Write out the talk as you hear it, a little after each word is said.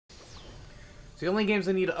The only games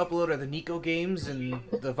I need to upload are the Nico games and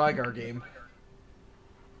the Vygar game.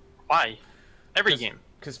 Why? Every game.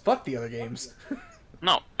 Because fuck the other games.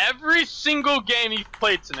 No, every single game you've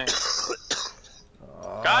played tonight.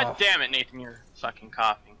 God damn it, Nathan, you're fucking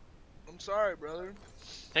coughing. I'm sorry, brother.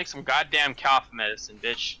 Take some goddamn cough medicine,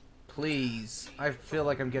 bitch. Please. I feel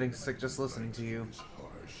like I'm getting sick just listening to you.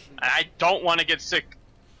 I don't want to get sick.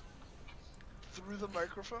 Through the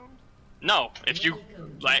microphone? No, if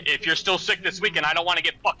you're still sick this weekend, I don't want to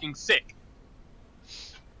get fucking sick.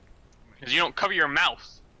 Because you don't cover your mouth.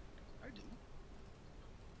 I do.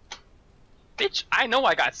 Bitch, I know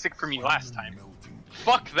I got sick from you last time.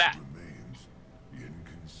 Fuck that.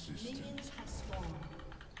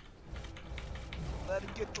 Let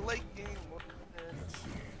it get the late game.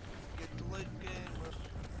 Get the late game.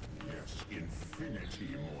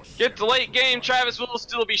 Get the late game, Travis will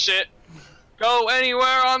still be shit. Go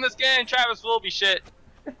anywhere on this game, Travis will be shit.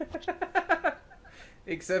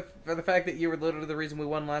 Except for the fact that you were literally the reason we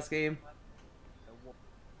won last game.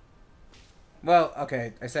 Well,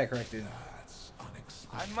 okay, I said corrected.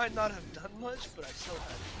 I might not have done much, but I still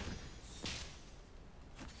had it.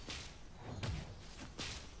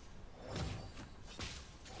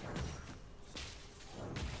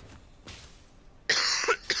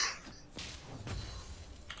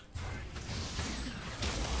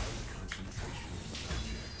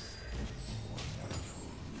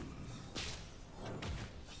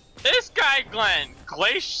 This guy, Glenn,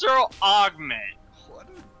 Glacial Augment. What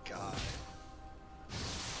a guy.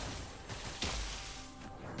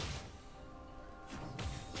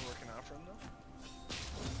 Working out for him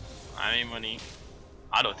though? I mean, when he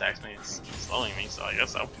auto-attacks me, it's slowing me, so I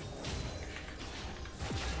guess so.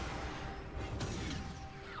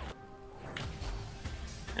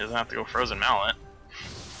 He doesn't have to go Frozen Mallet.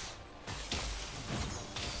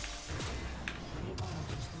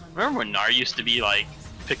 Remember when Gnar used to be like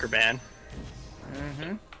pick or ban?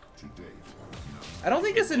 Mm-hmm. I don't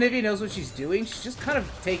think this Anivia knows what she's doing. She's just kind of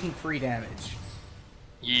taking free damage.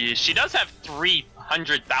 Yeah, she does have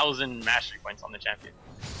 300,000 mastery points on the champion.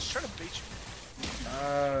 She's trying to bait you.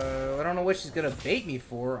 I don't know what she's gonna bait me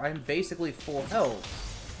for. I'm basically full health.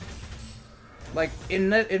 Like,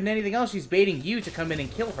 in anything else, she's baiting you to come in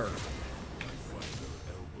and kill her.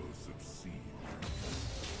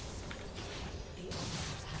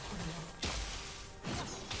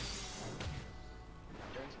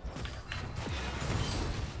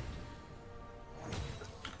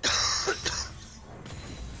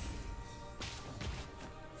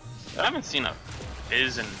 I haven't seen a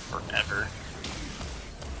Fizz in forever.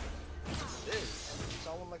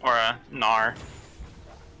 Or a Gnar.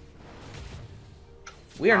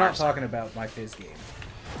 We are not talking about my Fizz game.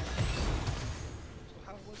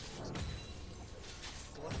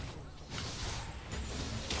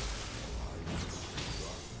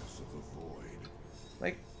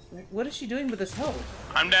 Like, what is she doing with this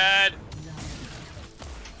health? I'm dead.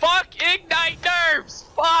 Fuck Ignite nerfs!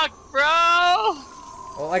 Fuck, bro!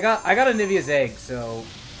 Well, I got Anivia's egg, so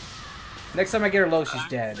next time I get her low, she's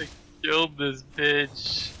dead. I killed this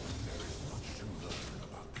bitch.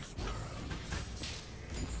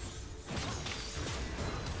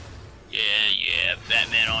 Yeah,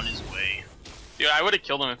 Batman on his way. Dude, I would have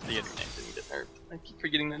killed him if the Ignite didn't get nerfed. I keep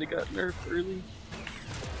forgetting that it got nerfed early.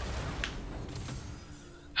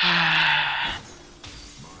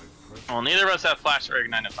 Well, neither of us have Flash or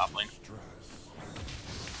Ignite in top lane.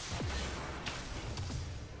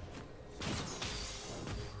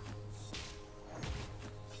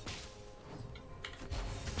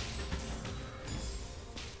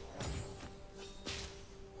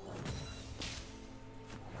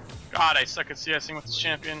 God, I suck at CSing with this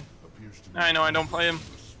champion. I know I don't play him.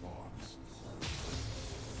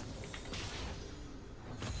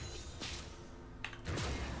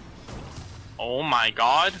 Oh my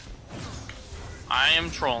god. I am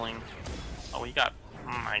trolling. Oh, he got...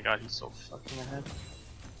 Oh my god, he's so fucking ahead.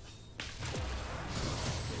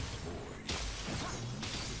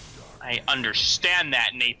 I understand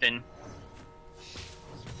that, Nathan.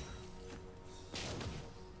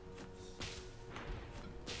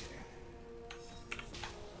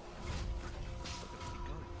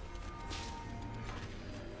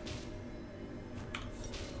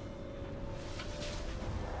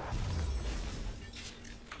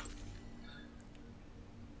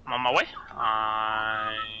 I'm on my way.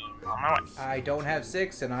 I'm on my way. I don't have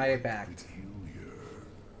 6, and I backed.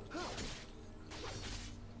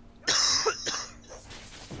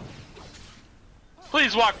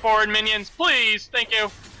 Please walk forward, minions. Please. Thank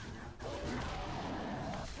you.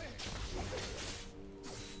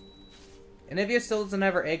 Anivia still doesn't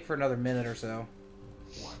have her egg for another minute or so.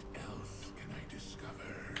 What else can I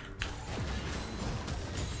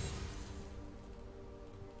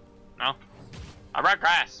I brought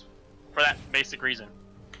grass for that basic reason.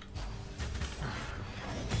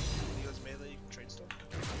 He goes melee, you can trade stuff.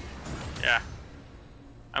 Yeah.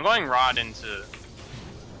 I'm going rod into.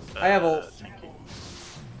 I have ult. tanking.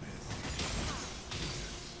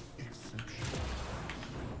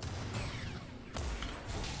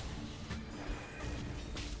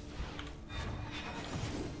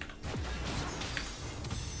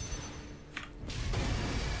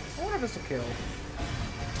 I wonder if this will kill.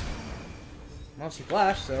 Well, she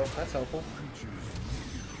flashed, so that's helpful.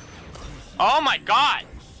 Oh my god!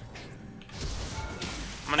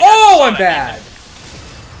 Oh, I'm bad!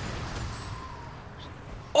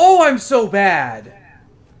 Oh, I'm so bad!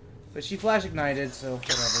 But she flash ignited, so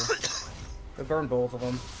whatever. I burned both of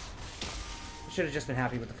them. I should have just been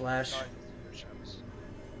happy with the flash.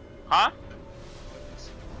 Huh?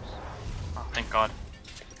 Oh, thank god.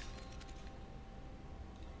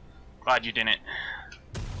 Glad you didn't.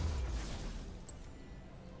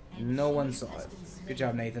 No one saw it. Good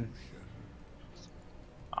job, Nathan.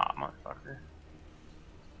 Ah, motherfucker.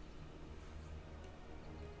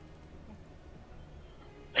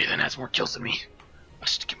 Nathan has more kills than me. I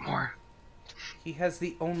just get more. He has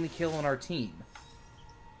the only kill on our team.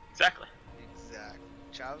 Exactly. Exactly.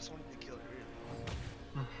 Travis wanted to kill her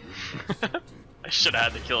early. I should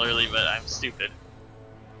have had the kill early, but I'm stupid.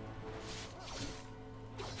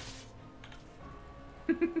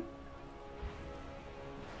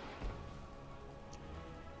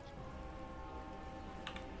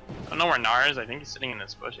 I don't know where Nar is. I think he's sitting in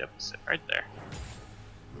this bush. You have to sit right there.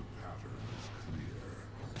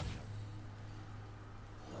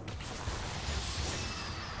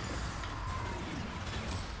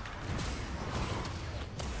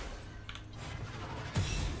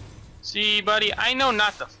 See, buddy, I know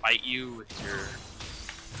not to fight you with your...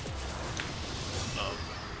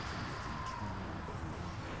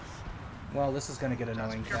 Well, this is gonna get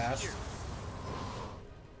annoying fast.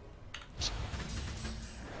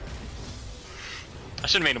 I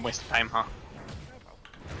should have made him waste time, huh?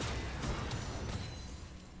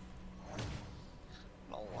 I don't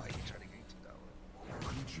know why he tried to get to that one.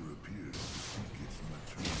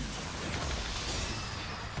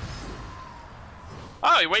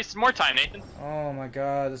 Oh, he wasted more time, Nathan. Oh my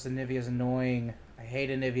god, this Anivia is annoying. I hate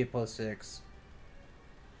Anivia plus 6.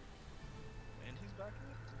 And he's back in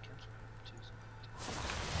it?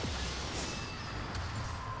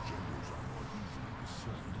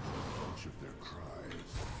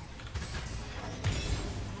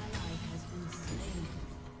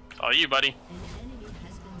 Oh, you, buddy.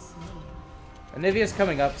 Anivia's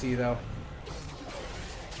coming up to you, though.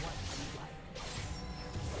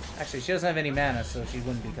 Actually, she doesn't have any mana, so she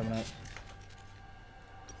wouldn't be coming up.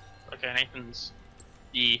 Okay, Nathan's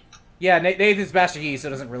E. Yeah, Nathan's Master Yi, so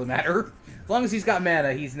it doesn't really matter. As long as he's got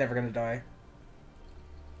mana, he's never gonna die.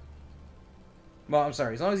 Well, I'm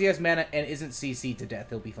sorry. As long as he has mana and isn't CC'd to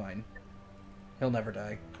death, he'll be fine. He'll never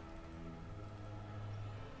die.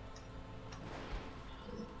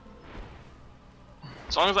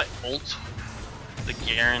 As long as I ult the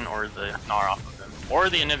Garen or the Gnar off of him, or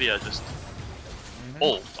the Anivia just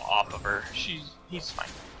ult off of her, he's fine.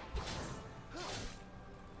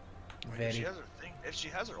 If she has her thing, if she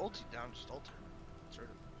has her ulti down, just ult her. Sort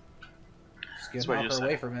of. Just That's get what I her just away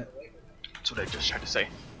said. from it. That's what I just tried to say.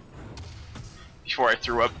 Before I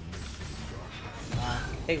threw up.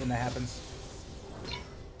 Hate when that happens.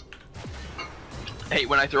 I hate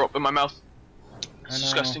when I throw up in my mouth. It's I know.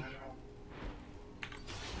 disgusting.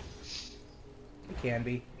 It can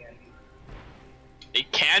be.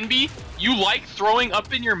 It can be? You like throwing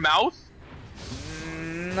up in your mouth?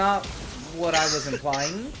 Not what I was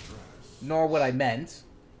implying, nor what I meant.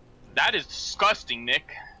 That is disgusting,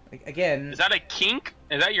 Nick. Again. Is that a kink?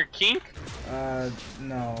 Is that your kink?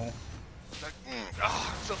 No. Like,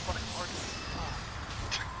 oh, it's so fucking hard.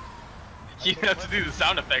 You have to do the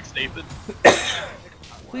sound effects, Nathan.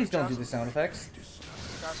 Please don't do the sound effects.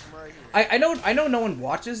 Guys from right here. I know no one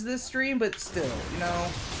watches this stream, but still, you know.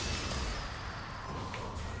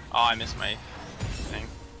 Oh, I missed my thing.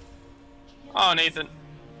 Oh, Nathan.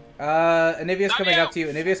 Anivia's coming W! up to you.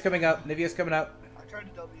 Anivia's coming up. Anivia's coming up. I tried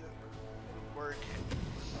to W. It didn't work.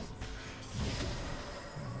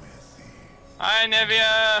 Hi,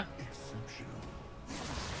 Nevia.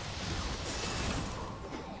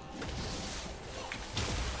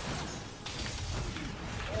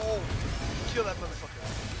 Oh, kill that motherfucker.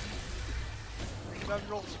 He got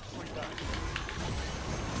rolled before he died.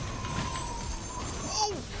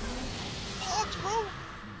 Oh! Hogs, bro!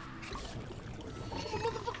 Oh,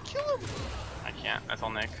 motherfucker, kill him! I can't. That's all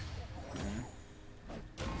Nick.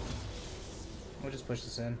 We'll just push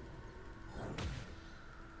this in.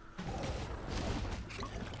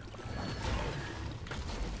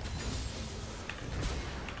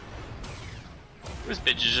 This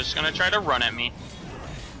bitch is just gonna try to run at me.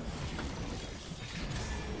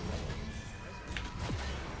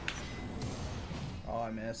 Oh,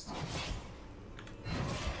 I missed.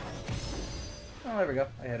 Oh, there we go.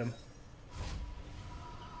 I hit him.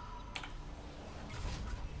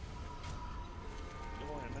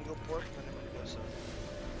 I'm gonna go pork, then I'm gonna go south.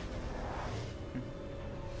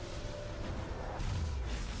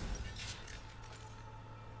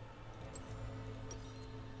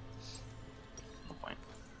 No point.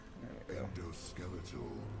 There we go.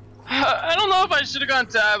 I don't know if I should have gone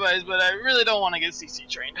tab eyes, but I really don't want to get CC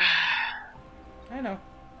trained. I know.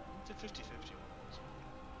 It's a 50-50.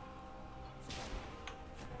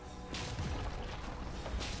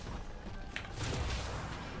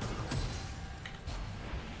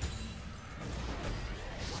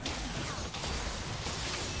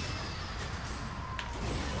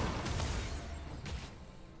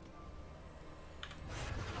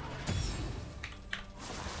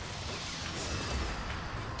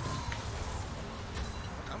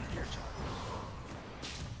 I'm here, child.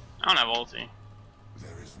 I don't have ulti.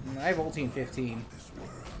 I have ulti in 15.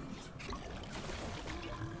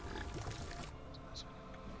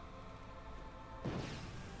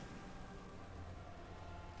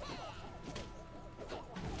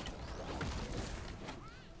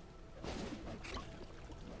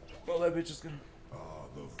 Well, that bitch is gonna...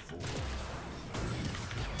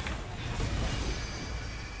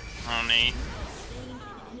 Honey.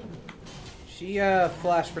 She,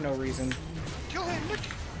 flashed for no reason. Kill him, Nick!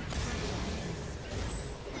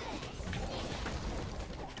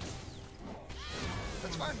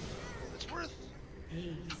 That's fine. It's worth.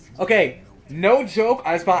 Okay, no joke.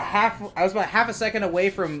 I was about half a second away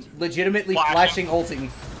from legitimately flashing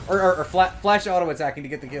ulting, or flash auto attacking to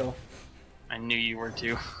get the kill. I knew you were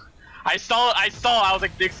too. I saw. I was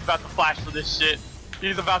like, Nick's about to flash for this shit.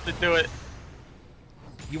 He's about to do it.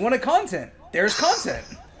 You wanted content. There's content.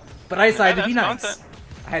 But I decided to be nice. Content.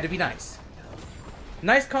 I had to be nice.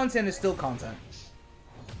 Nice content is still content.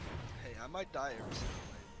 Hey, I might die every single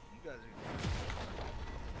night. You guys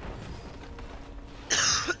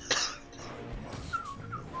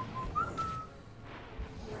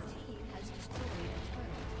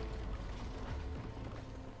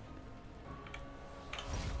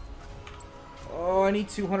Oh, I need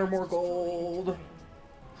 200 more gold.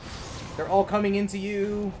 They're all coming into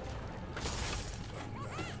you.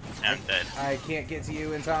 I'm dead. I can't get to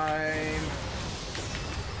you in time.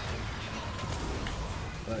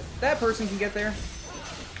 But that person can get there.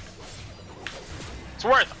 It's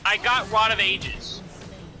worth. I got Rod of Ages.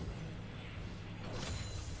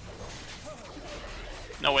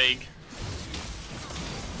 No egg.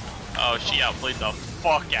 Oh, she outplayed the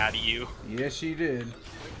fuck out of you. Yes, she did.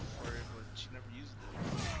 for it, but she never used it.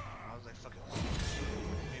 I was like, fuck it.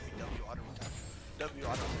 Maybe W auto attack. W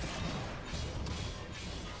auto attack.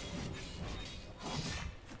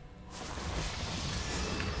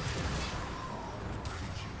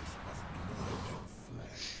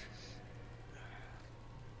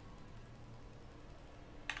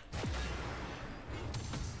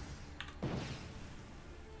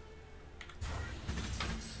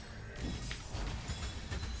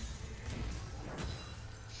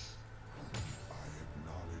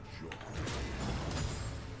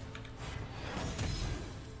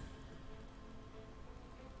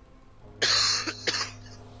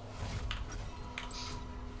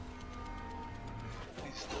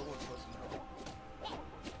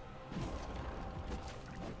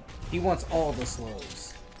 He wants all the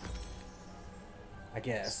slows. I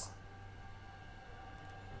guess.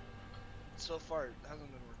 So far, it hasn't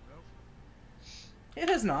been working out for It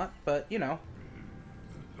has not, but, you know.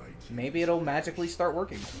 Maybe it'll magically start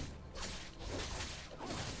working.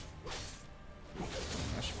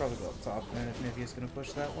 I should probably go up top then if Nivea's gonna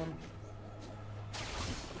push that one.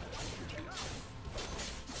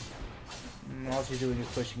 All she's doing is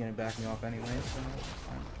pushing it and backing off anyway, so it's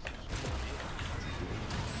fine.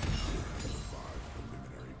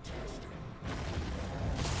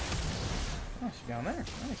 Oh, she's down there.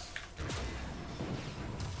 Nice.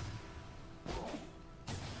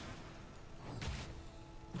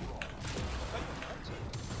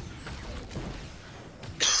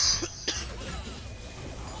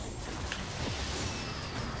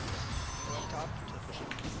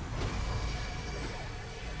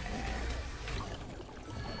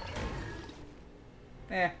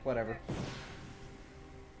 Whatever.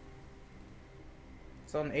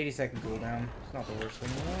 It's on an 80-second cooldown. It's not the worst thing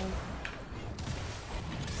in the world.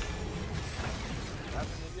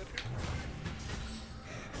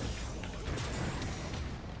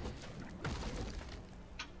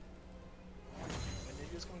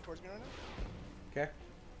 Nivea's coming towards me right now? Okay.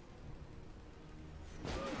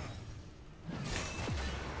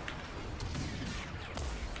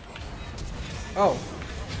 Oh.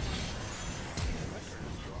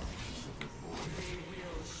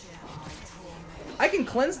 I can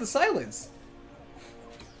cleanse the silence.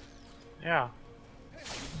 Yeah.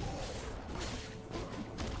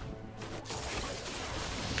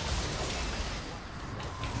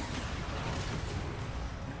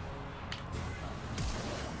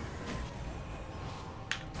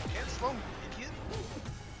 Can't slow me, idiot.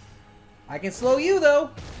 I can slow you, though.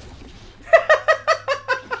 You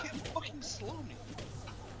can't fucking slow me.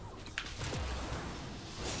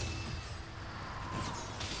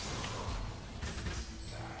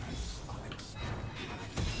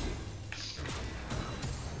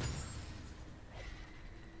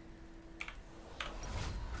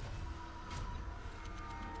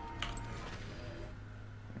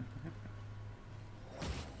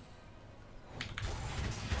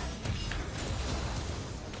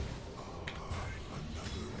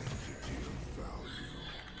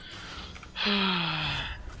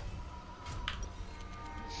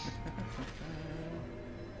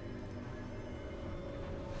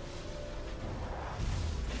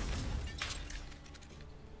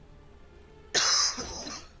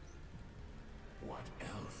 What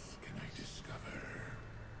else can I discover?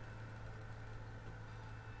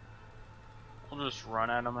 We'll just run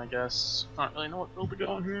at him, I guess. I don't really know what build to go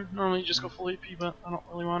on here. Normally you just go full AP, but I don't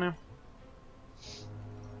really want to.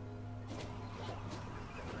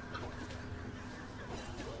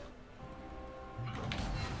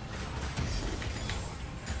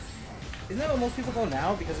 Isn't that what most people go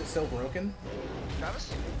now because it's so broken?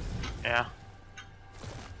 Travis? Yeah.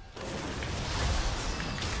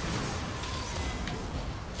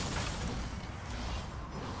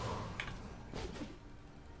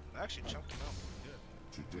 I actually chunked him out pretty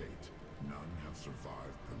good. To date, none have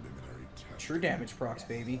survived preliminary tests. True damage procs,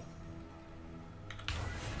 baby.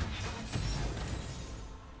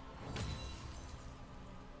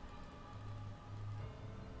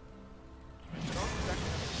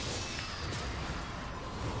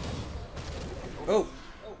 Oh.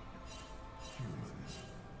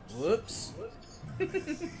 Whoops.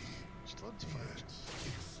 Just love to fight.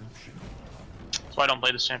 Exceptional. That's why I don't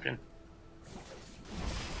play this champion.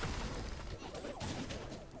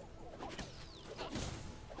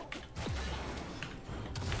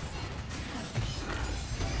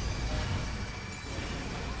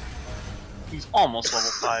 He's almost level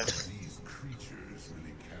 5. These creatures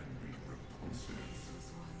really can be repulsive.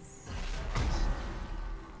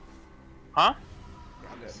 Huh?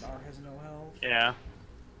 Nar has no health. Yeah.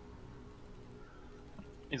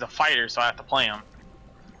 He's a fighter, so I have to play him.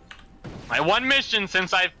 My one mission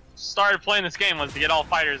since I started playing this game was to get all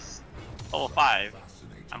fighters level 5.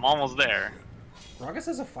 I'm almost there. Gragas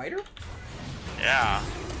is a fighter? Yeah.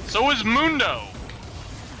 So is Mundo!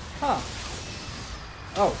 Huh.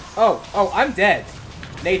 Oh, I'm dead.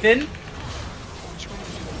 Nathan?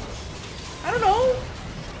 I don't know.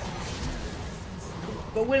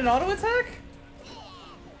 Go win an auto attack?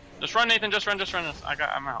 Just run, Nathan, just run.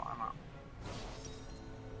 I'm out.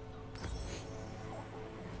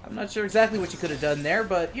 I'm not sure exactly what you could have done there,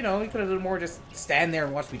 but, you know, you could have done more just stand there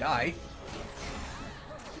and watch me die.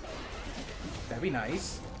 That'd be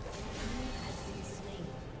nice.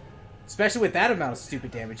 Especially with that amount of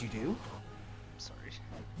stupid damage you do. Sorry.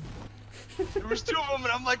 There was two of them,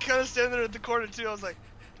 and I'm like kind of standing there at the corner too. I was like,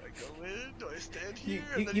 do I go in? Do I stand here?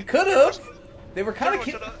 And then You could have. They were kind of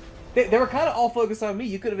Everyone shut up. they were kind of all focused on me.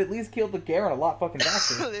 You could have at least killed the Garen a lot fucking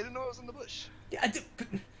faster. They didn't know I was in the bush. Yeah,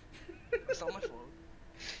 It's not my fault.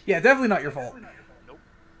 yeah, definitely not your fault. Nope.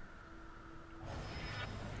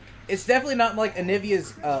 It's definitely not like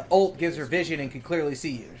Anivia's ult gives her vision and can clearly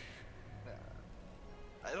see you.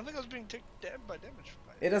 I don't think I was being taken by damage.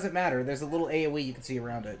 It doesn't matter. There's a little AoE you can see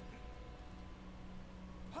around it.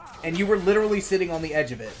 And you were literally sitting on the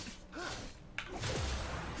edge of it.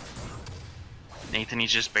 Nathan,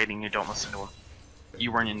 he's just baiting you. Don't listen to him.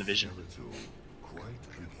 You weren't in the vision. Quite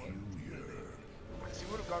peculiar. He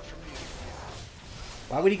would have gone for me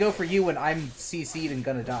Why would he go for you when I'm CC'd and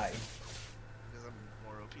gonna die? because I'm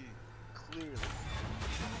more OP. Clearly.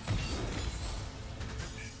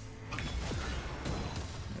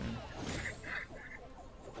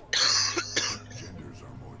 Genders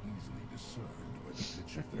are more easily discerned by the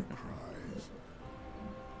pitch of their cries.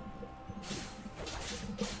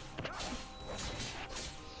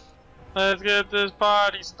 Let's get this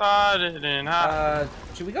party started and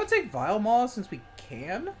Should we go take Vile Maw since we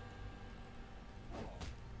can?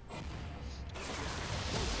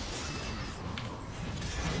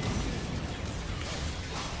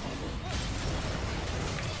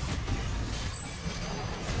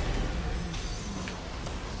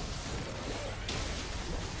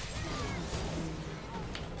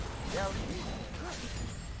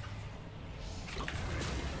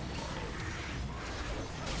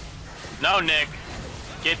 No, Nick.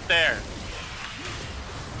 Get there.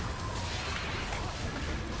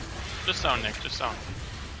 Just zone, Nick. Just zone.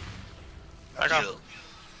 Back up.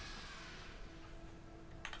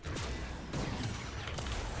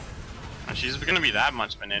 And she's gonna be that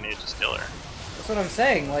much banana, just kill her. That's what I'm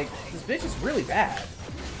saying. Like, this bitch is really bad.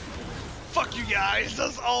 Fuck you guys.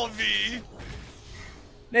 That's all me.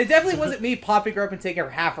 It definitely wasn't me popping her up and taking her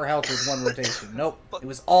half her health with one rotation. Nope. It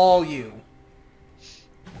was all you.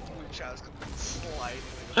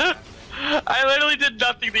 I literally did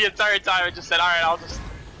nothing the entire time. I just said, alright, I'll just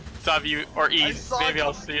sub you or E. Maybe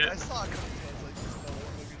I'll see it. I saw it coming. I was like, no,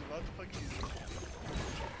 he's about to fucking use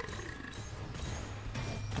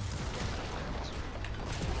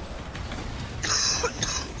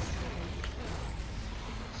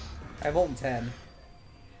I have ult in 10.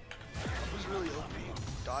 it was really OP.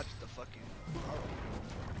 Dodged the fucking.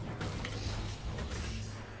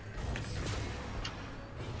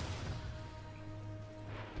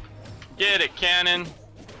 Get it, cannon.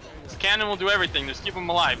 This cannon will do everything. Just keep him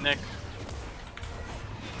alive, Nick.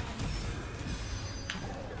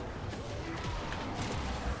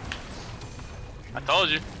 I told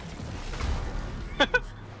you.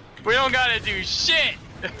 We don't gotta do shit.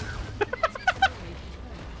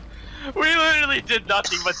 We literally did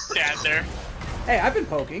nothing but stand there. Hey, I've been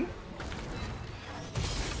poking.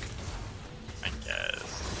 I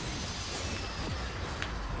guess.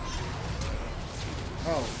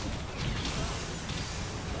 Oh.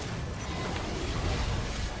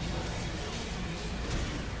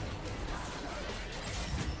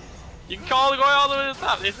 You can call the guy all the way to the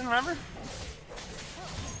top, Nathan, remember?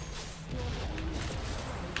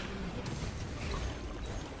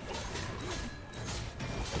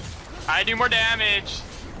 I do more damage.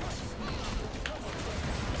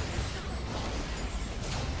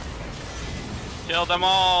 Kill them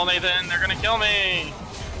all, Nathan. They're gonna kill me.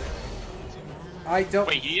 I don't.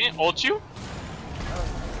 Wait, he didn't ult you?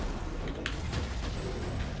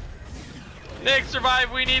 Nick,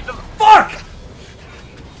 survive. We need the. Fuck!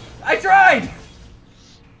 I tried!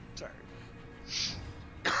 Sorry.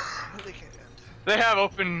 They can't end. They have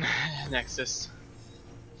open Nexus.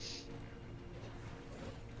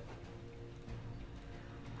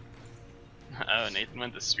 Oh, Nathan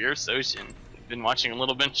went to Spear Ocean. Been watching a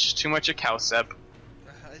little bit too much of Cowsep.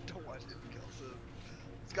 I don't watch it because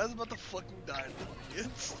this guy's about to fucking die in the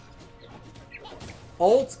minions.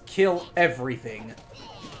 Ult kill everything.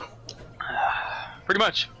 Pretty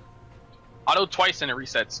much. Auto twice and it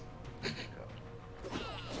resets.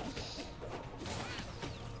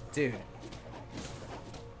 Dude.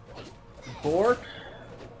 Boar?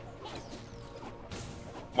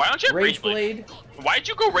 Why don't you have Rage Blade? Why'd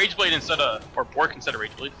you go Rage Blade instead of, or Bork instead of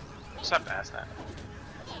Rage Blade? Just have to ask that.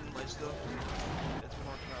 My stuff. It's been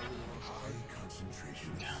working out really well so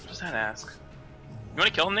far. Yeah, just had to ask. You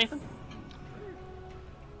wanna kill him, Nathan?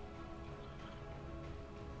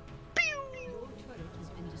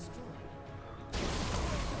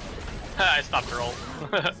 I stopped her ult.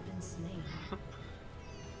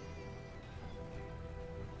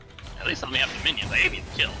 At least let me have the minions. I aim you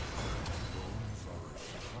to kill.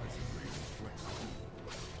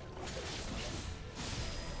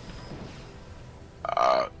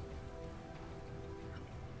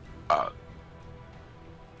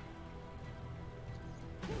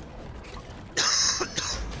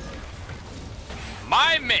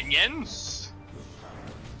 My minions!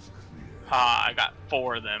 I got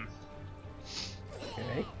 4 of them.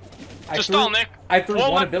 Okay. Just stall, Nick. I threw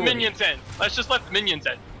we'll one let ability. the minions in. Let's just let the minions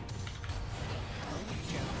in.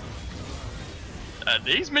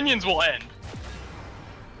 These minions will end.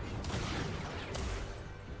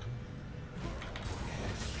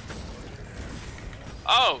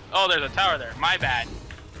 Oh, there's a tower there. My bad.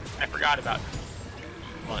 I forgot about it.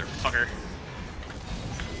 Motherfucker.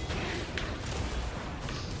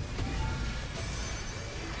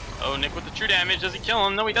 Oh, Nick with the true damage. Does he kill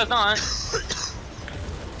him? No, he does not.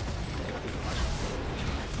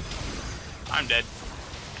 I'm dead.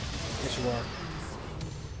 Yes, you are.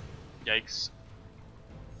 Yikes.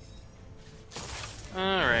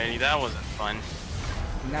 Alrighty, that wasn't fun.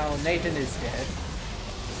 Now Nathan is dead.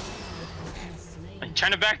 Are you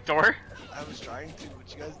trying to backdoor? I was trying to,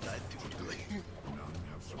 but you guys died too quickly.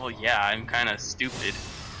 Well, yeah, I'm kind of stupid.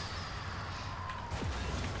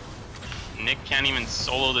 Nick can't even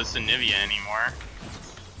solo this Anivia anymore.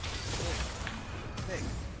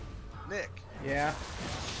 Nick. Yeah.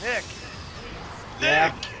 Nick.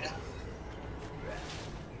 Yeah.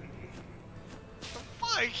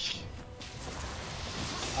 Fuck.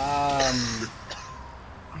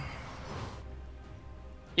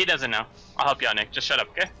 He doesn't know. I'll help you out, Nick. Just shut up,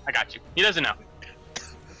 okay? I got you. He doesn't know.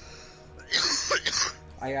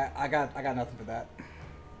 I got nothing for that.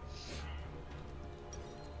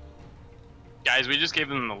 Guys, we just gave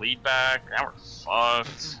them the lead back. Now we're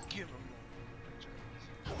fucked. Give him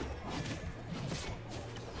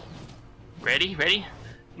Ready? Ready?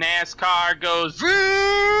 NASCAR goes vroom,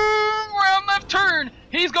 round left turn.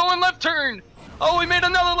 He's going left turn. Oh, we made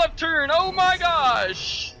another left turn. Oh my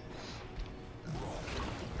gosh.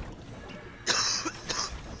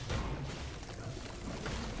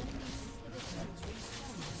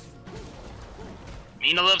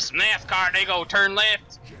 Mina loves some NASCAR. They go turn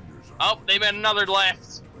left. Oh, they made another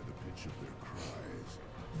left. By the pitch of their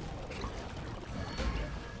cries.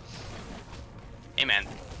 Hey man,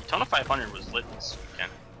 Daytona 500 was lit this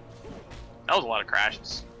weekend. That was a lot of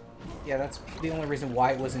crashes. Yeah, that's the only reason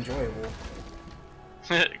why it was enjoyable.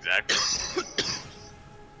 Exactly.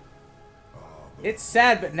 It's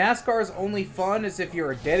sad, but NASCAR's only fun is if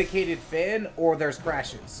you're a dedicated fan or there's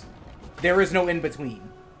crashes. There is no in between.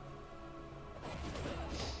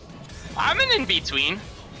 I'm an in-between.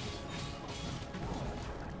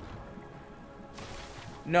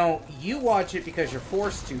 No, you watch it because you're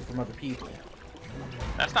forced to from other people.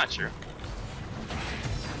 That's not true.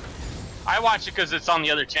 I watch it because it's on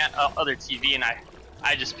the other other TV, and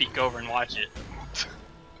I just peek over and watch it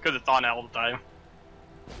because it's on all the time.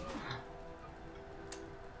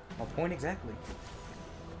 My point exactly.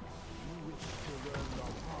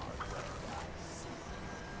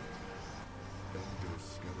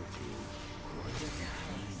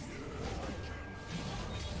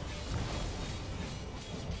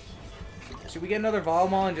 Should we get another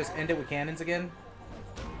Volleyball and just end it with cannons again?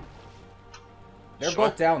 They're Sure.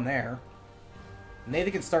 both down there.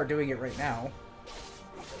 Nathan can start doing it right now.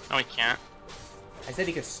 No, we can't. I said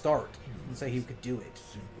he could start. And say he could do it.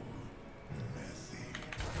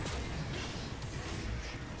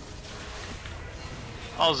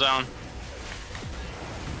 All zone.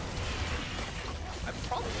 I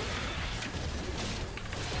probably.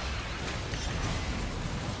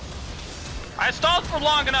 I stalled for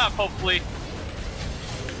long enough, hopefully.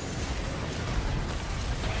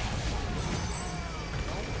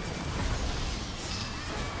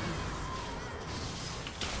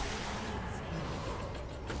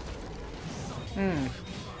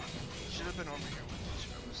 Should have been over here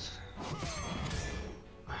with this.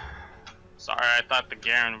 Sorry, I thought the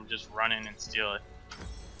Garen would just run in and steal it.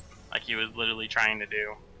 Like he was literally trying to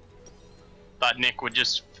do. Thought Nick would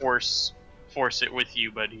just force it with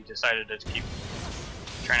you, but he decided to keep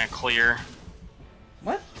trying to clear.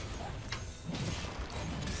 What?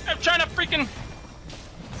 I'm trying to freaking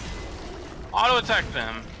auto attack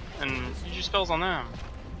them and use your spells on them.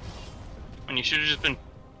 When you should have just been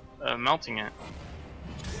melting it.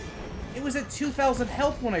 It was at 2,000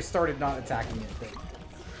 health when I started not attacking it. But...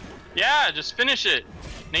 Yeah, just finish it.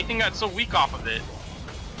 Nathan got so weak off of it.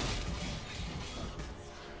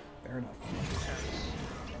 Fair enough.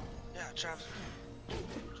 Yeah, Travis.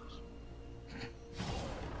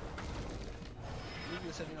 Maybe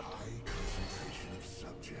it's setting up.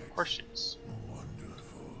 Of course she is.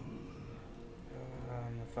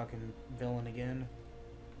 I'm a fucking villain again.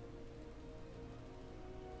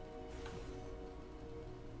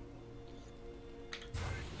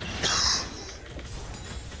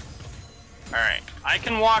 Alright, I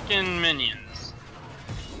can walk in minions.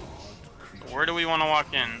 So where do we want to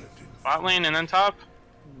walk in? Bot lane and then top?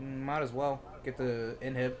 Might as well. Get the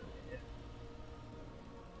inhib.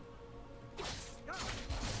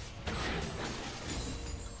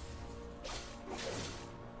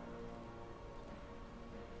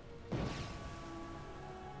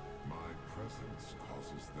 My presence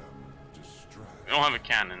causes them distress. We don't have a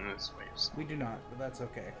cannon in this waves. We do not, but that's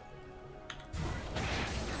okay.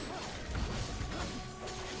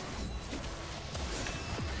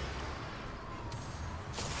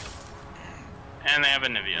 And they have a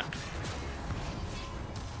Nivea.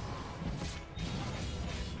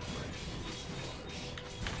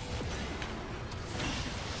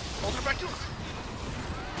 Hold her back to us.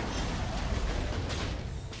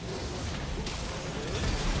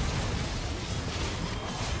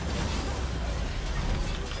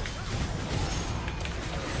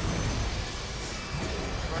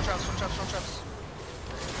 Run traps, run traps, run traps.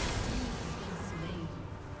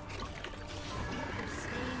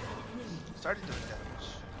 Started doing damage.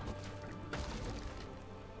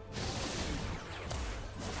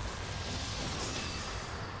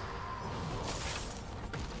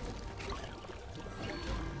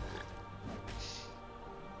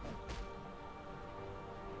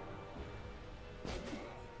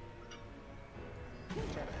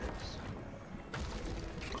 Try to hit.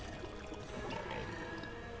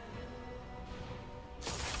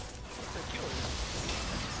 Thank you.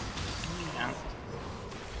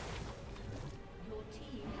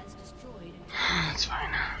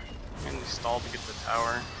 stall to get the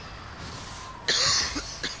tower.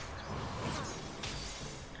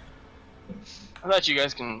 I thought you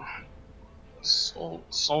guys can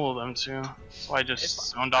solo them too. So I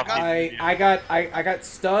just zoned off. I got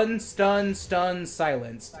stunned, silenced,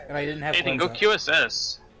 and I didn't have. Nathan, go cleanse up.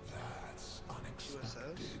 QSS. That's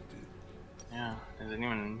unexpected. Yeah, is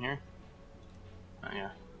anyone in here? Oh yeah.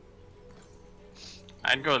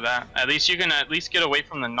 I'd go that. At least you can at least get away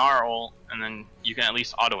from the Gnar ult, and then you can at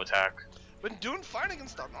least auto attack. Been doing fine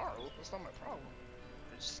against that Gnar. That's not my problem.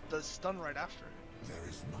 It just does stun right after. There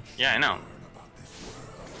is much Yeah, I know. to learn about this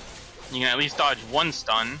world. You can at least dodge one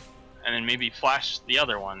stun, and then maybe flash the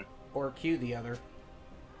other one. Or Q the other.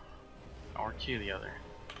 Or Q the other.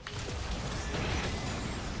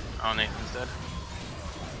 Oh, Nathan's dead.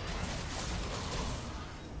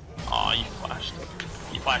 Aw, you flashed.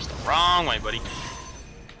 You flashed the wrong way, buddy.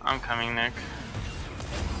 I'm coming, Nick.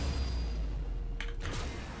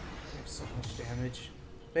 They have so much damage.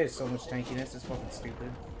 They have so much tankiness. It's fucking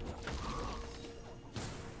stupid.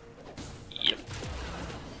 Yep.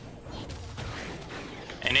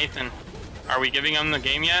 Hey, Nathan. Are we giving him the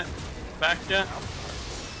game yet? Back yet?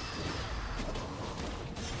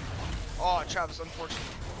 Oh, Travis, unfortunate.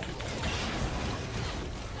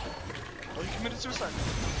 Oh, he committed suicide.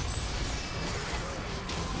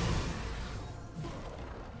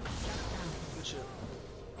 Good shit.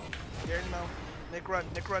 Garen now. Nick run,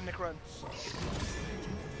 Nick run, Nick run.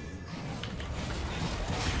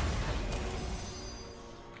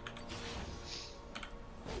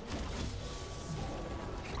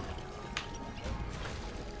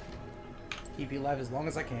 Keep you alive as long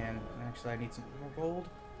as I can. Actually, I need some more gold.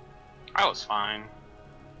 I was fine.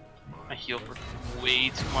 I healed for way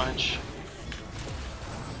too much.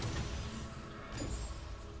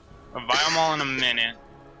 I'll buy them all in a minute.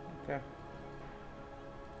 Okay.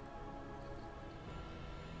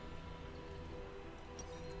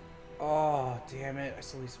 Oh, damn it. I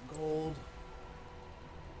still need some gold.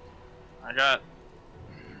 I got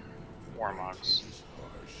Warmogs.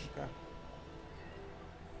 Okay.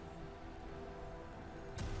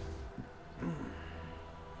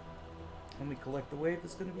 Let me collect the wave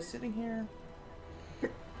that's going to be sitting here.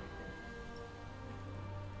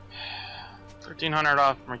 1300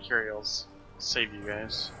 off Mercurials. Save you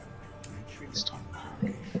guys.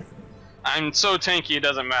 I'm so tanky it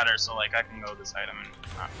doesn't matter, so like I can go this item and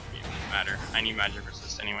not even matter. I need magic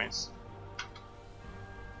resist anyways.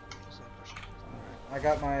 I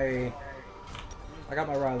got my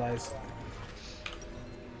Rylai's.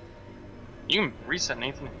 You can reset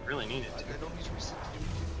Nathan if you really need it I to. don't need to reset.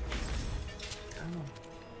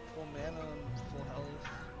 Full mana and full health.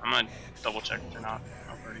 I'm gonna double check if they're not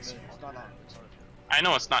up already. It's not on. It's not. I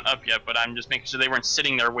know it's not up yet, but I'm just making sure they weren't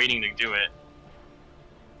sitting there waiting to do it.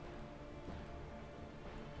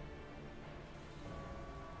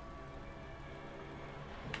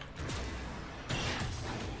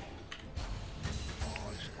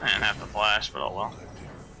 I didn't have to flash, but oh well.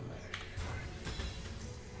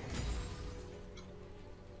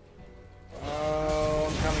 Oh,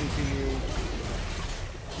 I'm coming to you.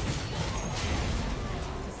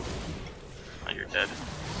 Oh, you're dead.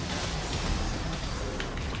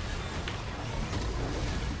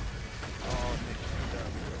 Oh, Nick, you're dead.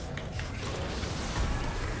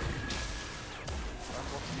 Run,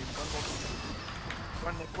 both of you. Run, both of you.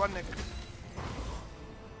 Run, Nick. Run, Nick.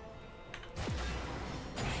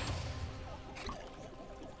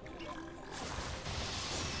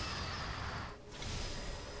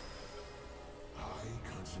 High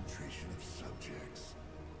concentration of subjects.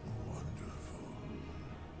 Wonderful.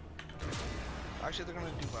 Actually, they're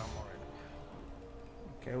gonna do Valmore right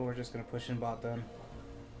Okay, well, we're just going to push in bot then.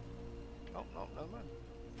 now. Oh, no, never mind.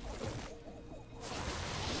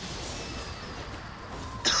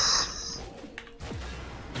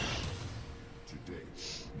 To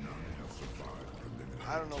date, none have survived the limited. I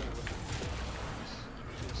don't know what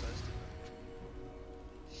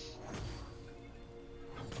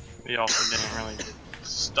We also didn't really get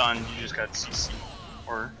stunned, you just got CC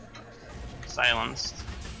or silenced.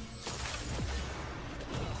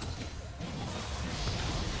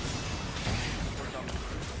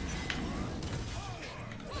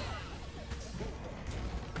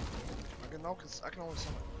 I can always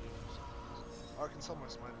sell my. Or I can sell my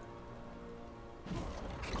smite.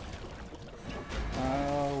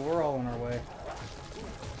 We're all on our way.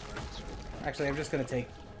 Actually, I'm just gonna take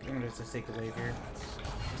take the wave here.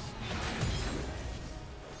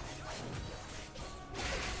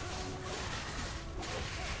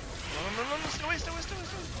 No, stay away.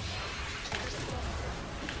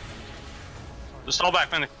 Just stall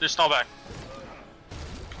back, man. Just stall back.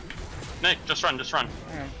 Nick, just run. Alright.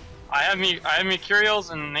 I have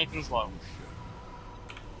Mercurials and Nathan's low.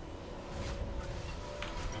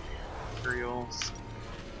 Mercurials,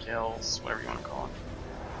 kills, whatever you want to call it.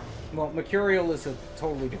 Well, Mercurial is a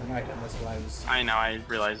totally different item. That's why I know. I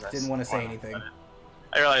realized that. Didn't want to say anything.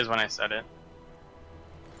 I realized when I said it.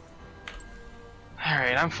 All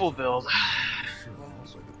right, I'm full build.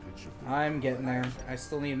 I'm getting there. I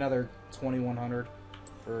still need another 2100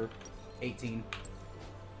 for 18.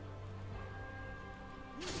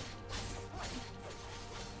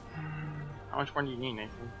 How much more do you need,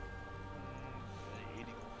 Nathan? 80.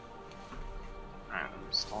 Alright,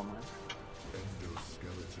 I'm stalling mine.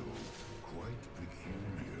 Endoskeletal, quite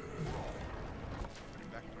peculiar.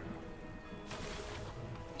 Back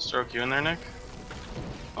Stroke you in there, Nick.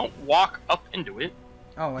 Don't walk up into it.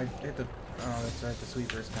 Oh, I hit the. Oh, that's right. The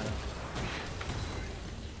sweeper's kind of.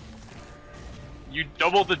 You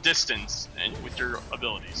double the distance with your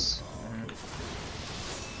abilities.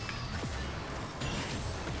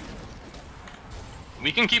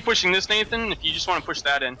 We can keep pushing this, Nathan, if you just want to push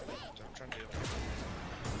that in. I'm trying to do it.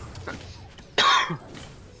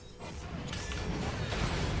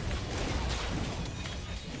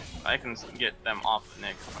 I can get them off of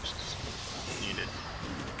Nick as much as needed.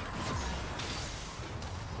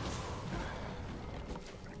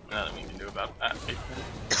 Nothing we can do about that.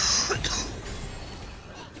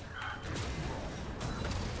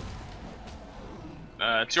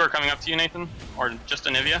 Two are coming up to you, Nathan, or just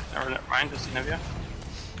Anivia. Never mind, just Anivia.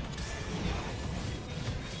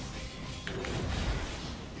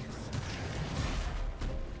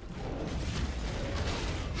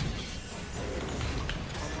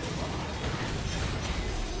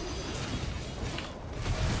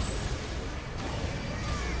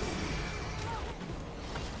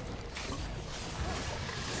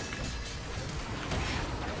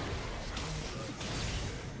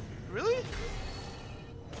 Really?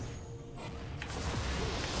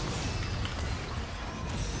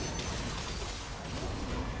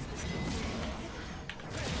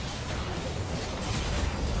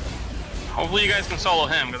 Hopefully you guys can solo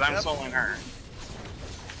him, because I'm Yep. soloing her.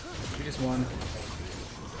 We just won.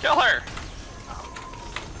 Kill her!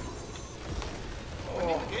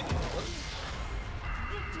 Ending the game?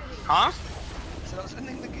 Huh? I said I was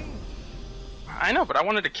ending the game. I know, but I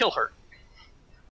wanted to kill her.